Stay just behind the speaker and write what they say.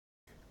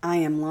I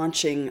am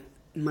launching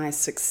my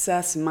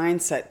success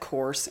mindset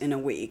course in a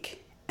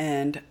week.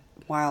 And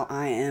while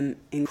I am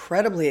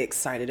incredibly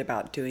excited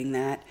about doing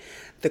that,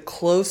 the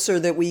closer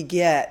that we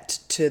get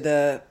to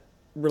the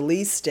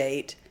release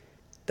date,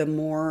 the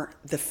more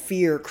the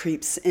fear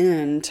creeps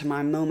into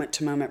my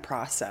moment-to-moment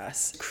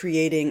process,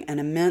 creating an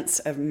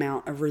immense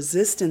amount of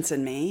resistance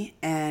in me.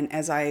 And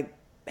as I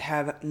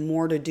have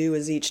more to do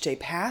as each day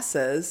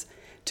passes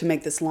to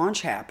make this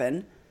launch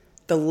happen,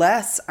 the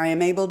less I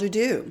am able to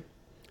do.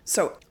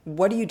 So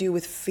what do you do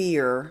with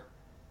fear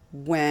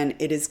when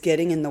it is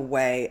getting in the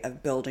way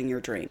of building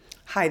your dream?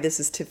 Hi, this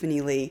is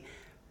Tiffany Lee,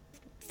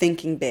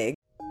 Thinking Big.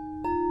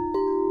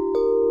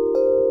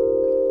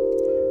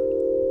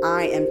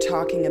 I am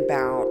talking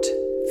about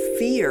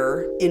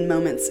fear in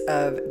moments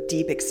of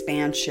deep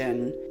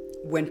expansion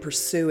when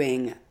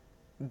pursuing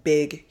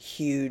big,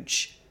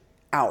 huge,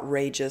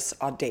 outrageous,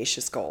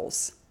 audacious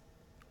goals.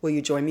 Will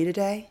you join me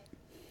today?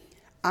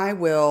 I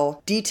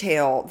will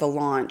detail the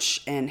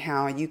launch and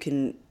how you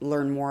can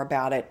learn more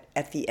about it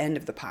at the end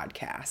of the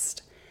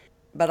podcast.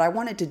 But I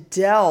wanted to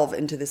delve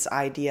into this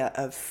idea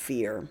of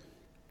fear.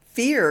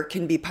 Fear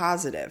can be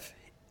positive.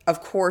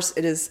 Of course,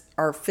 it is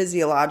our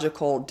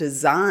physiological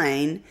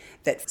design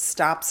that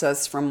stops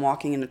us from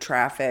walking into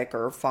traffic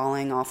or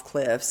falling off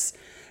cliffs.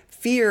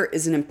 Fear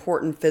is an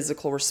important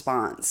physical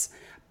response.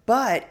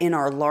 But in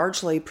our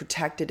largely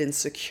protected and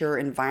secure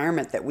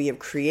environment that we have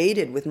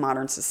created with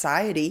modern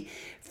society,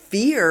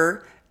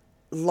 fear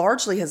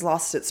largely has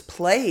lost its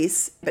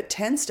place, but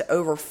tends to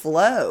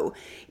overflow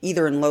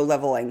either in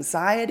low-level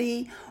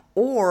anxiety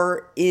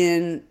or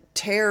in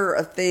terror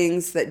of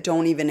things that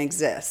don't even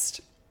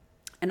exist.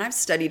 And I've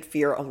studied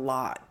fear a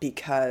lot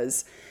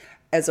because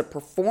as a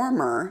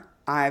performer,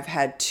 I've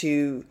had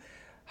to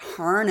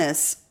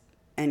harness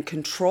and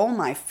control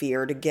my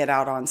fear to get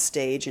out on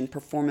stage and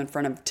perform in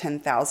front of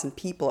 10,000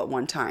 people at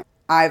one time.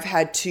 I've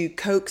had to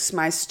coax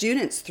my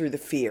students through the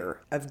fear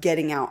of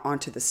getting out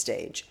onto the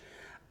stage,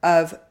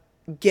 of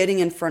getting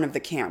in front of the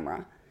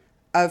camera,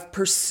 of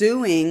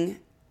pursuing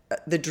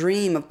the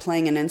dream of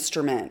playing an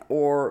instrument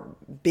or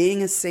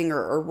being a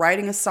singer or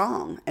writing a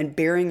song and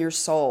bearing your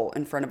soul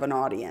in front of an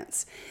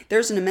audience.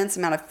 There's an immense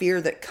amount of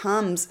fear that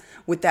comes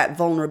with that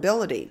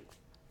vulnerability.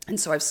 And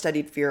so I've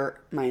studied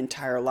fear my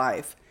entire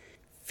life.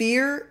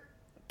 Fear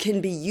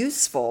can be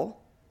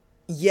useful,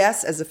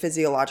 yes, as a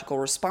physiological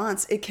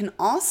response. It can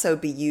also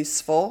be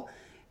useful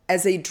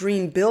as a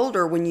dream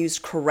builder when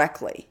used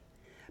correctly.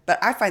 But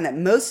I find that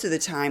most of the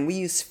time we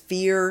use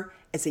fear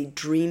as a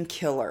dream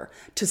killer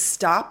to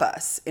stop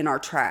us in our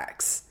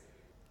tracks.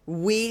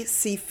 We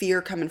see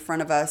fear come in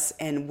front of us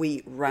and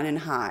we run and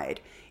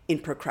hide in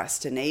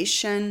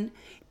procrastination,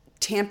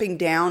 tamping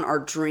down our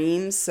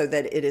dreams so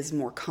that it is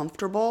more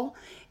comfortable,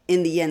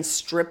 in the end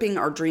stripping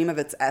our dream of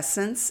its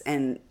essence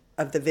and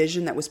of the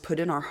vision that was put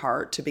in our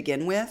heart to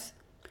begin with.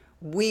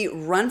 We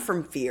run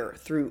from fear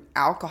through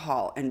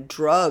alcohol and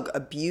drug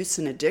abuse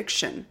and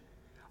addiction.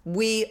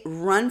 We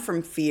run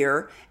from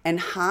fear and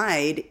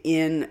hide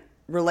in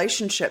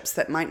relationships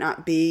that might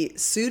not be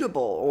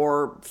suitable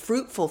or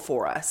fruitful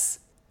for us.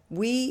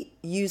 We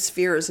use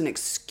fear as an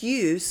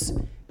excuse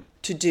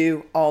to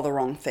do all the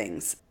wrong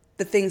things,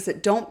 the things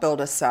that don't build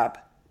us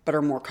up but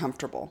are more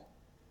comfortable.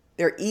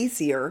 They're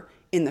easier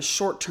in the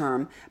short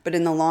term, but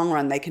in the long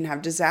run, they can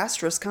have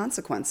disastrous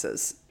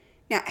consequences.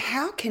 Now,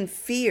 how can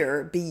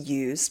fear be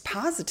used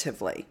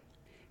positively?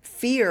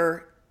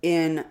 Fear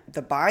in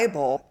the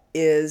Bible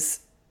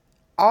is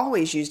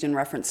always used in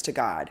reference to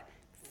God.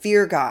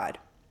 Fear God.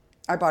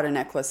 I bought a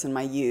necklace in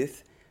my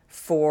youth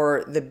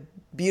for the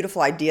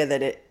beautiful idea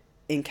that it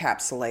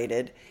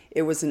encapsulated.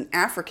 It was an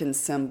African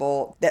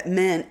symbol that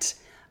meant,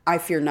 I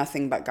fear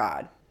nothing but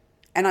God.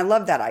 And I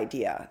love that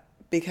idea.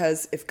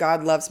 Because if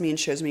God loves me and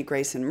shows me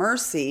grace and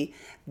mercy,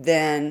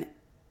 then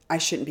I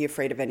shouldn't be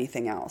afraid of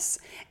anything else.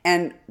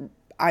 And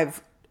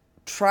I've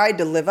tried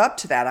to live up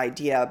to that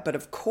idea, but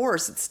of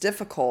course it's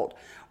difficult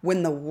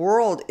when the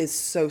world is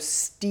so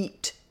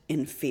steeped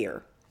in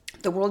fear.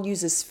 The world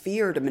uses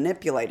fear to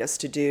manipulate us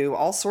to do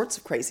all sorts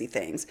of crazy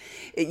things.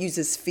 It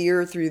uses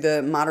fear through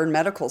the modern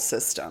medical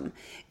system.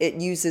 It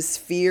uses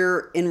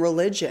fear in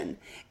religion.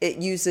 It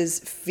uses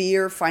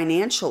fear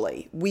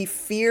financially. We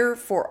fear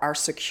for our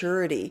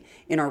security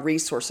in our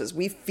resources.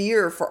 We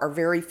fear for our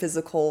very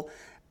physical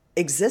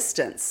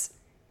existence.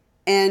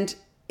 And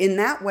in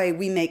that way,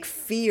 we make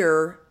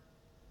fear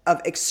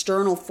of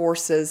external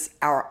forces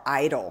our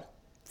idol.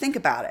 Think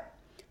about it.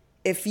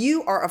 If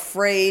you are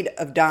afraid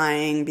of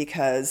dying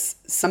because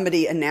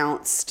somebody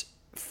announced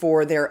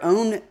for their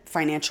own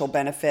financial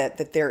benefit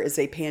that there is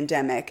a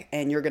pandemic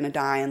and you're going to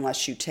die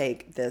unless you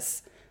take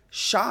this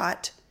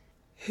shot,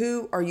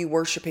 who are you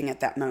worshiping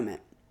at that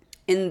moment?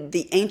 In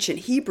the ancient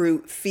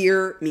Hebrew,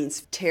 fear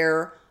means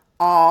terror,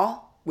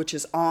 awe, which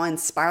is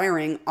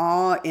awe-inspiring,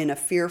 awe in a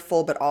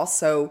fearful but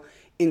also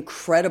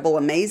incredible,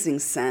 amazing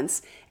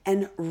sense,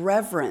 and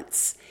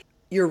reverence.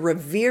 You're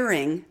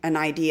revering an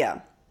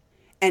idea.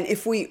 And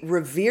if we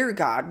revere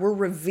God, we're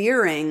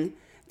revering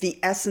the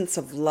essence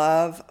of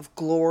love, of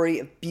glory,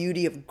 of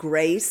beauty, of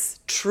grace,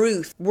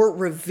 truth. We're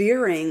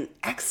revering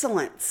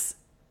excellence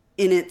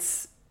in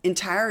its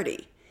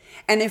entirety.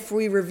 And if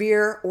we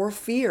revere or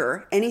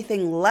fear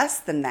anything less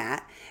than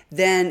that,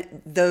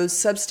 then those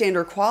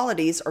substandard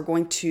qualities are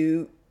going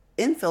to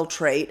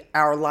infiltrate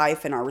our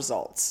life and our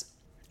results.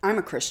 I'm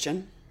a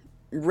Christian,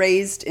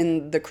 raised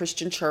in the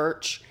Christian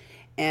church,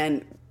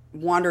 and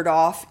wandered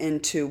off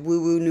into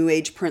woo-woo New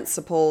Age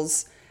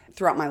principles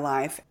throughout my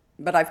life.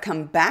 But I've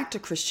come back to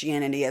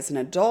Christianity as an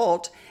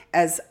adult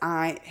as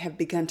I have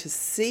begun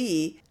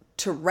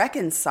to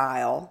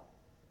reconcile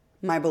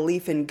my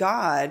belief in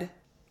God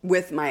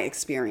with my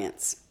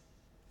experience.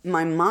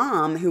 My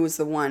mom, who was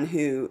the one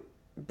who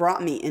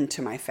brought me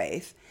into my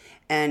faith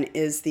and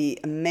is the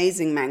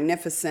amazing,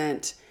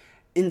 magnificent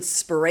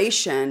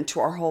inspiration to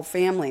our whole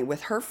family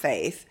with her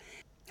faith,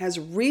 has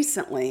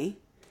recently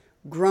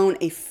grown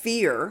a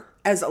fear,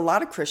 as a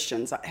lot of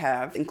Christians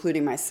have,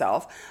 including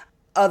myself,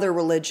 other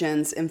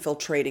religions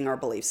infiltrating our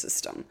belief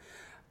system,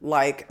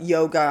 like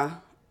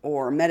yoga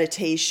or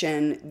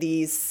meditation,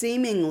 these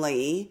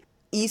seemingly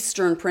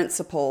Eastern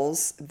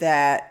principles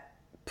that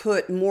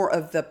put more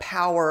of the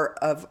power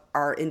of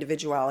our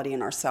individuality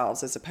in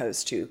ourselves as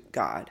opposed to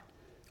God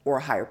or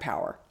a higher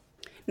power.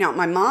 Now,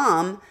 my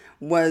mom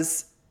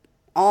was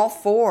all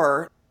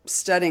for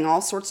studying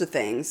all sorts of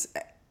things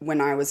when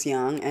I was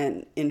young,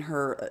 and in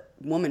her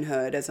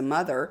womanhood as a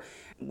mother,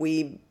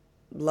 we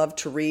loved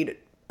to read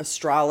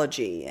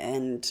astrology,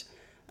 and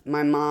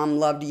my mom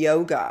loved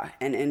yoga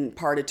and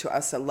imparted to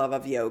us a love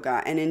of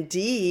yoga. And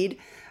indeed,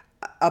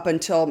 up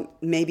until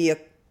maybe a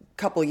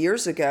couple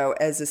years ago,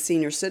 as a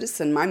senior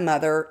citizen, my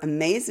mother,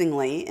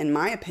 amazingly, in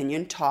my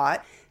opinion,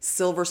 taught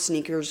Silver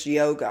Sneakers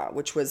Yoga,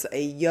 which was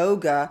a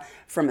yoga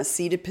from a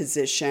seated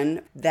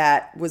position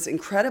that was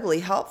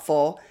incredibly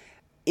helpful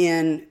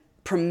in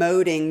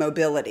promoting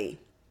mobility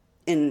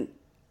in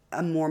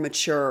a more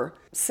mature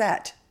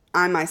set.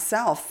 I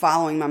myself,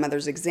 following my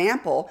mother's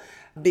example,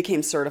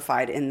 became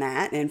certified in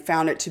that and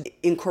found it to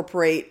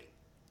incorporate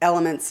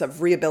elements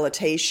of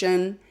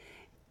rehabilitation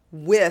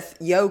with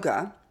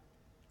yoga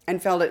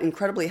and felt it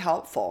incredibly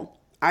helpful.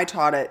 I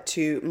taught it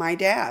to my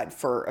dad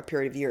for a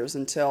period of years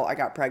until I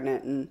got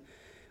pregnant and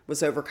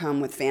was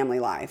overcome with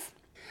family life.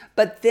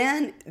 But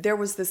then there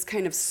was this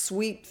kind of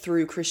sweep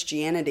through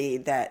Christianity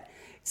that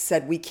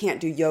said we can't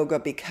do yoga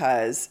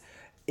because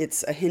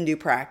it's a Hindu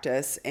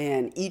practice,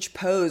 and each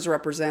pose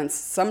represents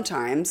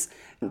sometimes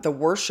the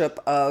worship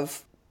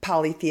of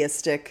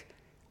polytheistic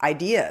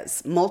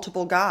ideas,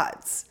 multiple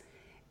gods.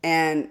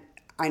 And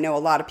I know a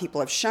lot of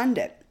people have shunned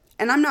it.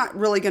 And I'm not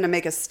really going to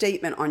make a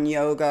statement on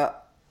yoga,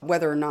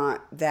 whether or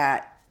not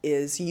that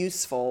is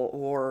useful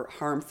or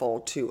harmful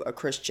to a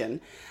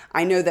Christian.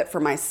 I know that for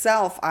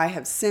myself, I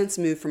have since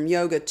moved from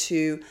yoga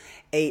to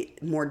a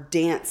more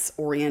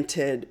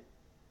dance-oriented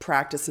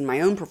practice in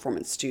my own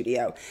performance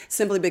studio,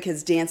 simply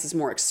because dance is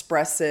more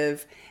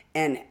expressive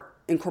and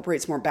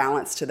incorporates more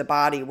balance to the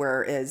body,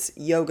 whereas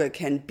yoga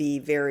can be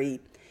very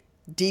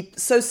deep,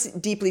 so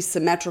deeply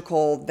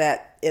symmetrical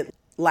that it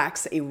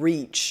lacks a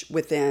reach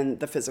within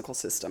the physical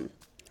system.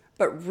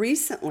 But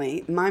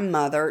recently, my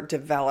mother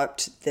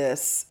developed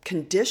this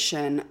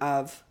condition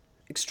of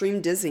extreme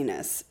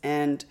dizziness,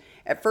 and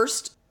at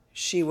first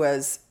she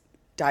was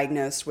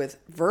diagnosed with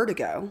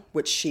vertigo,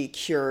 which she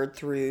cured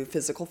through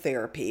physical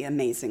therapy,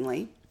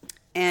 amazingly.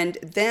 And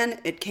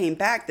then it came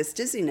back, this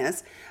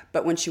dizziness,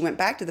 but when she went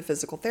back to the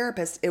physical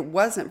therapist, it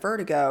wasn't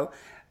vertigo.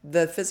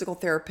 The physical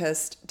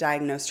therapist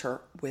diagnosed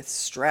her with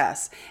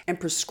stress and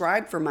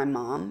prescribed for my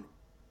mom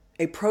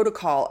a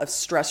protocol of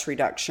stress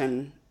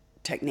reduction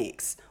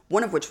techniques,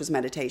 one of which was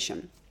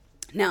meditation.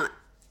 Now,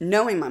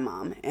 knowing my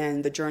mom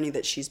and the journey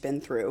that she's been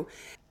through,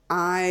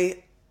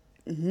 I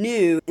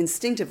knew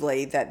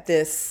instinctively that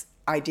this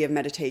idea of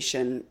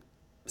meditation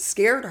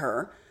scared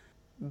her,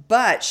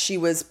 but she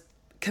was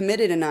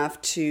committed enough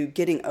to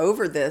getting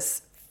over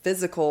this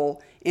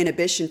physical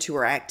inhibition to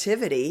her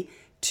activity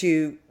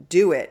to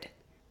do it.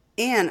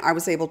 And I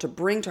was able to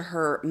bring to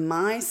her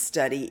my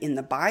study in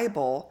the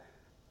Bible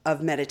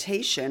of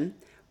meditation,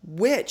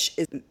 which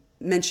is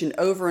mentioned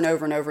over and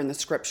over and over in the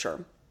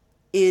scripture.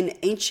 In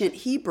ancient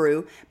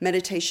Hebrew,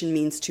 meditation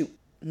means to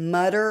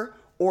mutter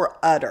or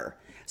utter.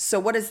 So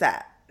what is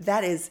that?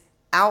 That is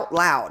out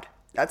loud.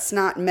 That's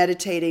not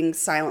meditating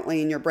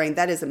silently in your brain.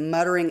 That is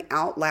muttering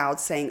out loud,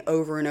 saying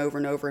over and over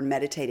and over and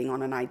meditating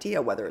on an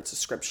idea, whether it's a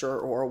scripture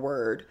or a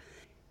word.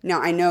 Now,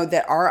 I know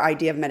that our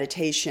idea of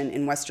meditation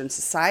in Western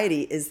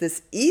society is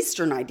this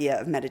Eastern idea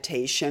of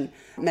meditation,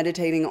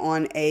 meditating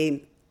on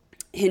a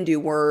Hindu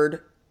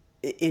word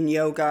in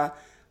yoga.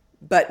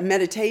 But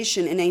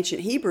meditation in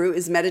ancient Hebrew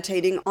is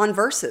meditating on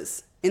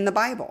verses in the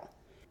Bible.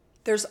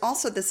 There's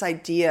also this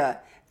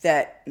idea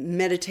that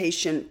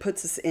meditation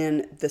puts us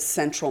in the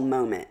central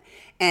moment.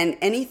 And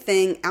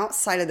anything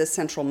outside of the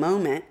central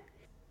moment,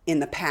 in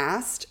the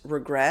past,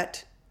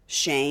 regret,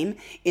 shame,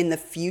 in the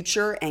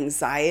future,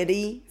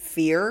 anxiety,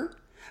 fear.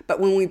 But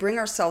when we bring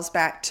ourselves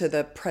back to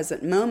the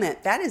present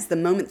moment, that is the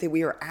moment that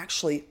we are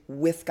actually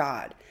with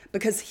God,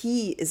 because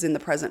He is in the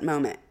present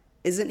moment,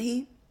 isn't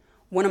He?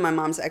 One of my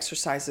mom's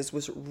exercises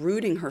was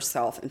rooting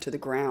herself into the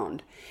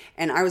ground.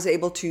 And I was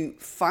able to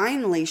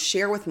finally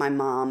share with my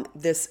mom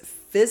this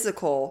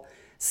physical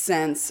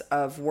sense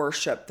of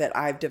worship that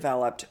I've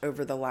developed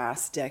over the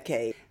last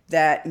decade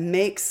that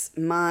makes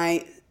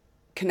my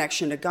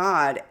connection to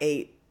God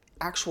a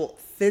actual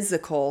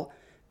physical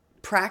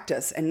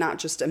practice and not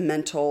just a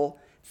mental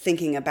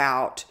thinking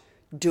about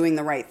doing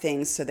the right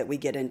things so that we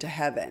get into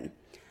heaven.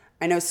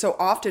 I know so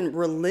often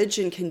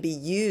religion can be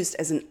used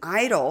as an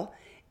idol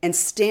and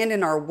stand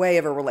in our way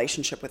of a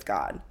relationship with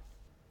God.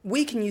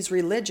 We can use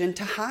religion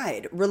to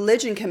hide.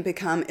 Religion can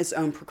become its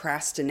own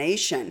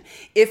procrastination.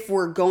 If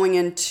we're going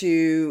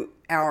into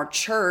our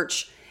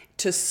church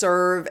to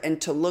serve and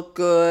to look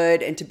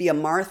good and to be a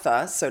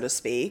Martha, so to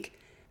speak,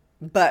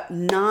 but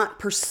not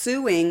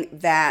pursuing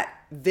that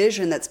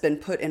vision that's been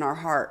put in our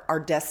heart, our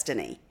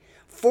destiny,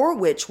 for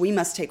which we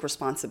must take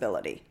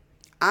responsibility.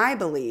 I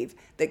believe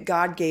that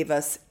God gave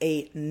us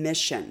a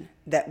mission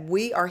that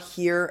we are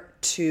here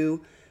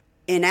to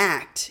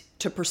enact,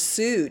 to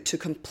pursue, to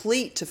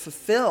complete, to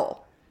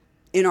fulfill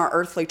in our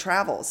earthly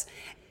travels.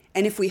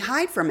 And if we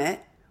hide from it,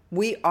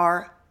 we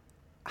are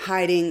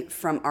hiding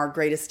from our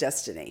greatest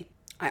destiny.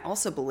 I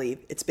also believe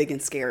it's big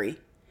and scary,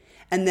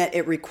 and that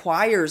it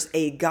requires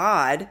a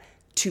God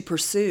to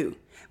pursue.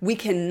 We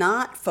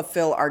cannot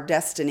fulfill our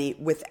destiny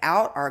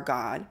without our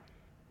God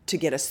to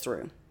get us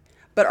through.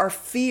 But our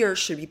fear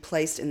should be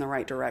placed in the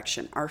right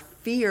direction. Our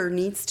fear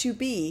needs to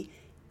be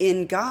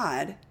in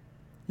God,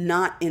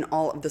 not in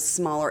all of the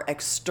smaller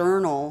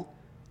external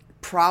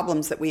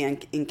problems that we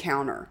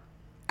encounter.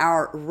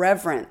 Our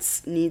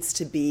reverence needs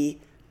to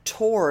be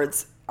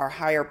towards our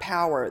higher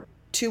power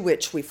to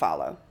which we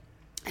follow.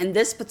 And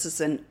this puts us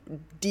in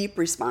deep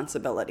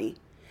responsibility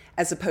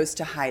as opposed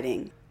to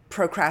hiding,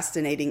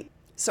 procrastinating.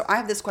 So I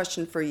have this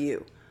question for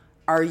you.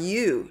 Are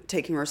you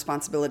taking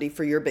responsibility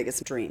for your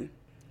biggest dream?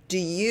 Do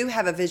you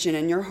have a vision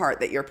in your heart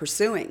that you're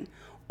pursuing?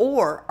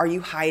 Or are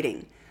you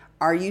hiding?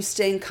 Are you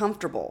staying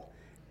comfortable?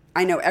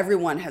 I know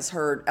everyone has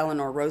heard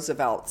Eleanor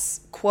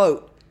Roosevelt's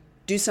quote,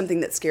 "Do something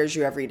that scares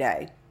you every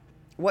day."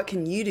 What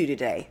can you do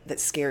today that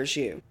scares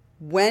you?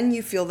 When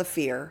you feel the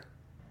fear,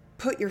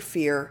 put your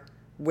fear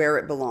where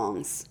it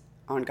belongs,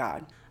 on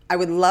God. I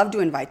would love to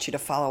invite you to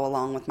follow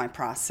along with my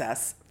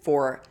process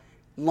for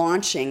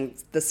launching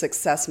the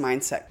success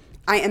mindset.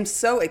 I am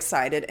so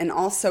excited and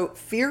also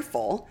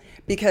fearful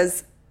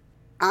because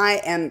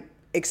I am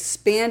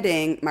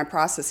expanding my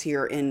process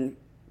here in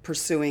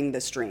pursuing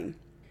this dream.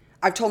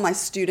 I've told my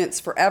students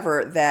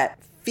forever that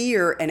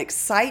fear and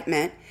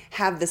excitement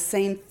have the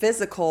same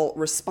physical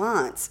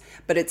response,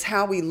 but it's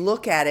how we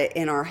look at it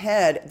in our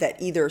head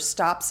that either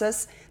stops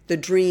us, the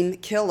dream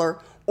killer,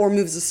 or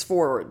moves us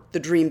forward, the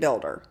dream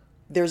builder.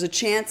 There's a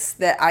chance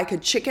that I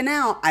could chicken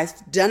out. I've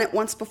done it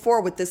once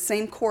before with this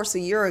same course a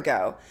year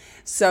ago.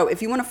 So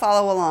if you want to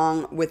follow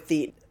along with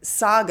the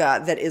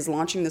saga that is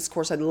launching this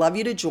course, I'd love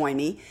you to join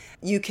me.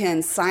 You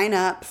can sign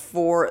up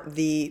for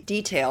the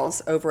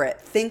details over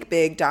at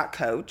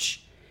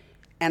thinkbig.coach.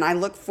 And I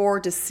look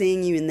forward to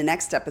seeing you in the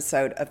next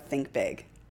episode of Think Big.